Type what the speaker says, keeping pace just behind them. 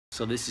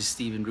So this is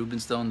Steven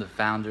Rubenstone, the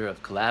founder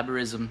of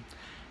Collaborism,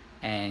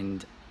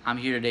 and I'm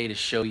here today to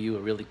show you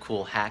a really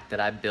cool hack that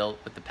I built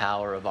with the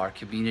power of our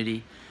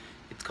community.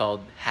 It's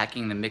called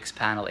hacking the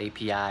Mixpanel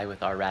API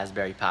with our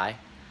Raspberry Pi.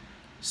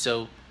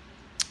 So,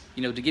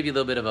 to give you a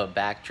little bit of a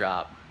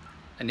backdrop,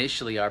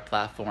 initially our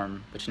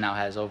platform, which now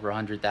has over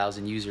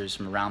 100,000 users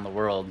from around the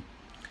world,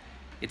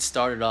 it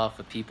started off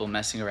with people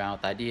messing around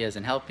with ideas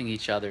and helping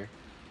each other.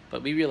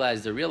 But we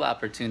realized the real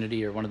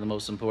opportunity, or one of the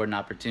most important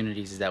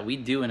opportunities, is that we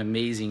do an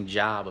amazing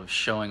job of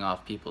showing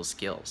off people's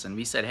skills. And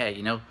we said,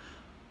 hey,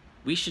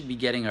 we should be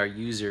getting our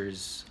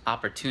users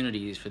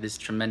opportunities for this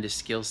tremendous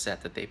skill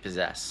set that they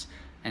possess.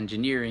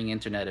 Engineering,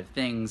 Internet of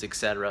Things,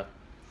 etc.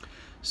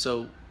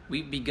 So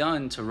we've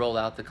begun to roll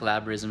out the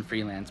Collaborism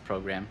freelance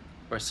program,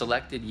 where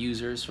selected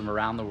users from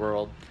around the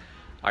world,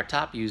 our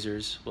top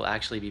users, will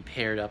actually be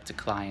paired up to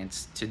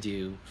clients to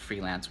do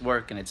freelance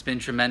work, and it's been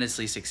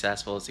tremendously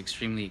successful. It's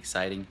extremely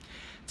exciting.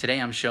 Today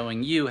I'm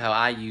showing you how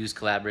I use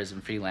Collaborism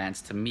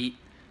Freelance to meet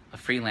a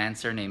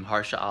freelancer named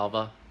Harsha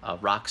Alva, a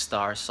rock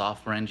star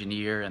software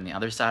engineer on the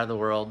other side of the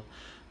world,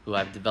 who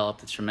I've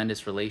developed a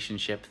tremendous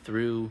relationship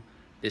through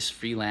this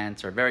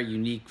freelance, or very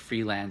unique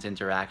freelance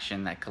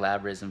interaction that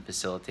Collaborism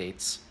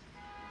facilitates,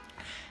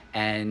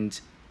 and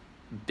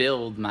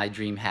build my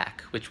dream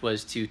hack, which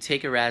was to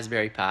take a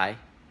Raspberry Pi,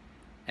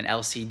 an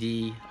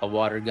LCD, a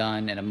water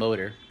gun, and a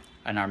motor,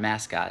 and our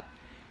mascot,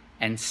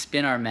 and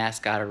spin our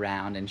mascot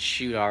around and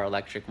shoot our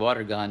electric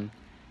water gun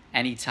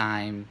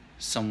anytime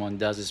someone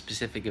does a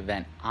specific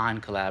event on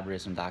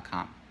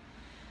collaborism.com.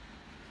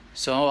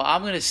 So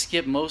I'm going to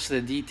skip most of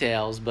the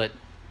details, but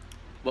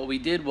what we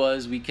did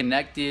was we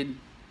connected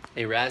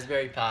a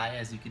Raspberry Pi,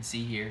 as you can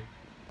see here,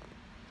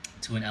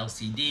 to an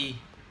LCD,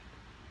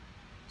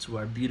 to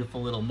our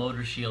beautiful little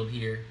motor shield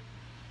here.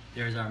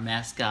 There's our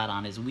mascot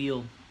on his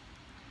wheel,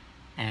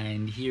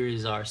 and here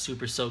is our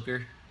super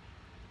soaker.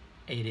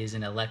 It is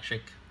an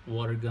electric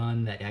water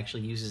gun that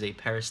actually uses a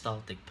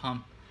peristaltic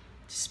pump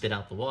to spit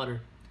out the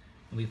water.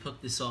 And we've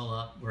hooked this all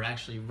up. We're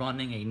actually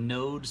running a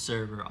Node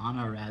server on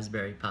our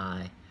Raspberry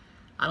Pi.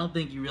 I don't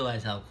think you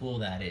realize how cool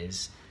that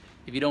is.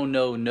 If you don't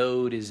know,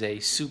 Node is a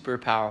super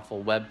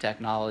powerful web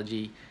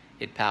technology.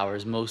 It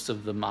powers most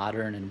of the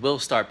modern, and will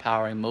start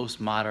powering most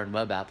modern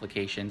web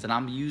applications, and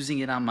I'm using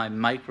it on my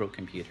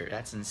microcomputer.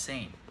 That's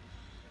insane.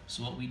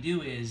 So what we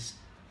do is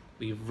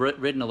we've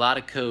written a lot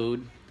of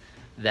code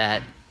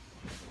that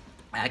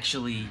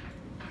actually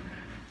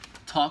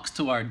talks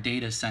to our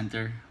data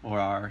center, or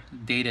our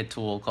data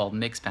tool called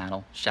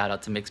Mixpanel. Shout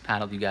out to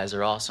Mixpanel, you guys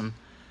are awesome.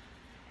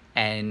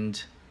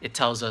 And it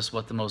tells us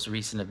what the most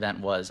recent event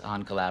was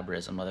on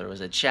Collaborism, whether it was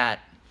a chat,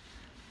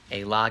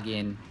 a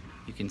login.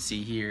 You can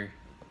see here,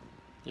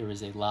 there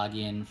was a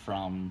login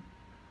from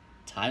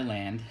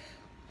Thailand,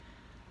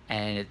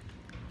 and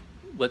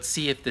let's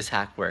see if this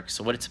hack works.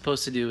 So what it's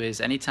supposed to do is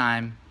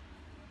anytime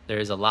there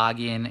is a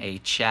login, a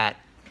chat,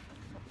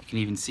 you can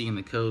even see in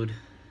the code,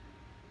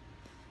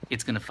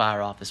 it's gonna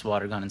fire off this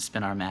water gun and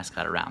spin our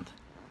mascot around.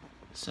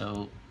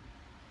 So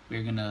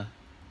we're gonna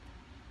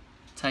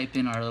type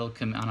in our little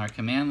on our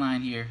command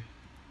line here,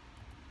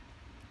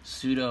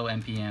 sudo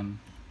npm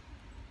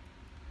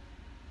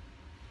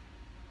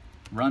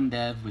run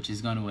dev, which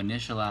is going to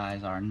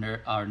initialize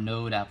our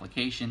Node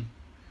application.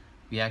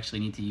 We actually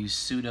need to use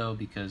sudo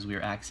because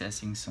we're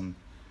accessing some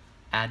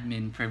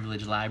admin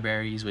privilege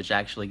libraries, which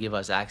actually give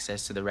us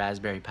access to the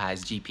Raspberry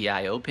Pi's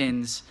GPIO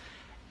pins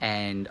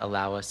and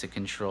allow us to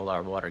control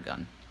our water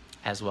gun,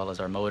 as well as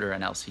our motor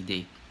and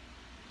LCD.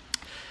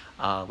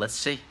 Let's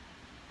see.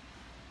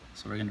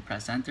 So we're going to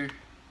press enter.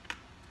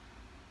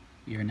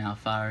 We are now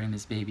firing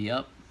this baby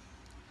up.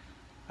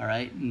 All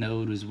right,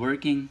 Node was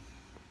working.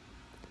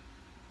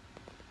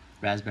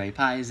 Raspberry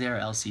Pi is there,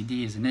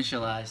 LCD is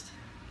initialized.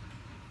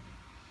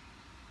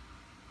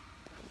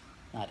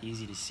 Not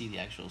easy to see the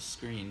actual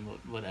screen,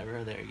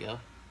 whatever, there you go.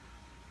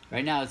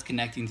 Right now it's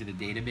connecting to the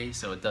database,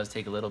 so it does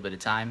take a little bit of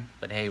time,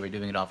 but hey, we're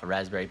doing it off a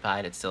Raspberry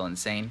Pi, that's still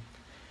insane.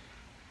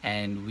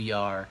 And we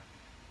are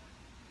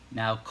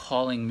now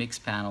calling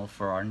Mixpanel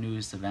for our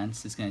newest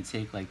events. It's gonna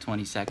take like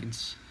 20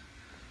 seconds.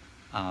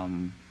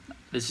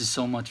 This is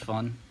so much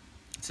fun.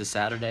 It's a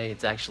Saturday,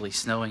 it's actually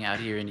snowing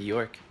out here in New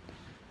York.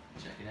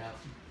 Check it out.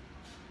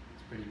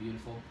 Pretty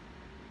beautiful.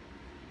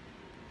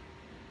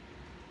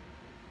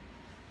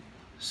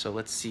 So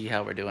let's see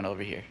how we're doing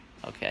over here.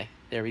 Okay,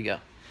 there we go.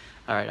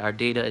 All right, our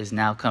data is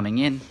now coming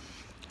in,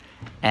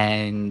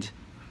 and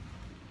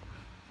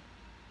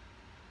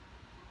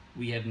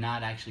we have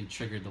not actually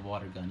triggered the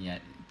water gun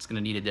yet. It's gonna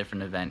need a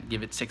different event.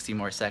 Give it 60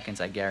 more seconds.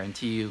 I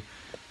guarantee you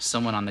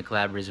someone on the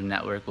Collaborism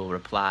network will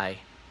reply,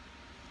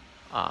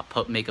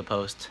 make a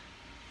post,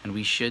 and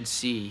we should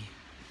see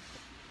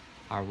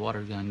our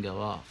water gun go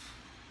off.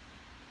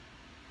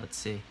 Let's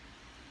see.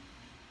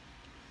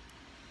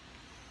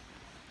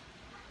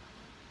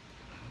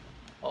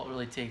 All it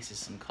really takes is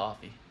some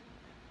coffee.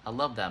 I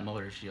love that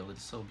motor shield.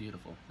 It's so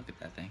beautiful. Look at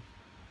that thing.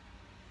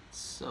 It's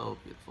so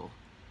beautiful.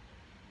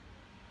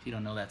 If you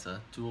don't know, that's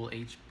a dual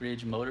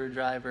H-bridge motor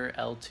driver,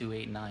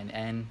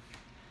 L289N,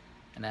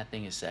 and that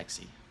thing is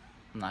sexy.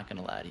 I'm not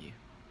gonna lie to you.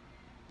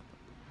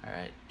 All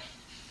right.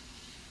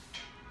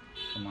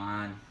 Come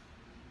on.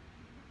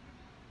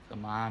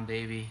 Come on,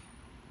 baby.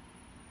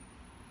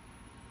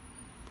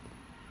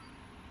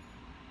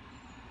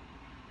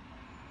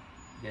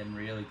 Getting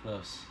really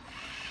close.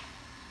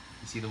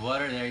 You see the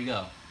water? There you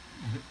go.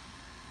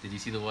 Did you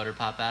see the water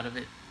pop out of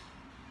it?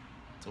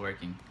 It's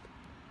working.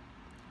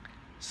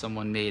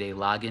 Someone made a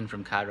login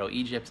from Cairo,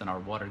 Egypt, and our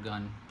water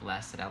gun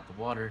blasted out the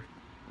water.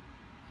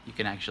 You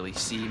can actually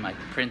see my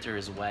printer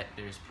is wet.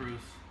 There's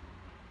proof.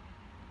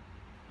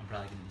 I'm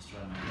probably going to destroy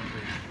my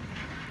printer.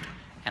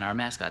 And our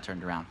mascot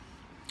turned around.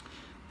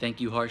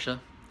 Thank you,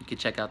 Harsha. You can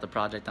check out the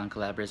project on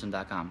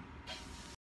collaborism.com.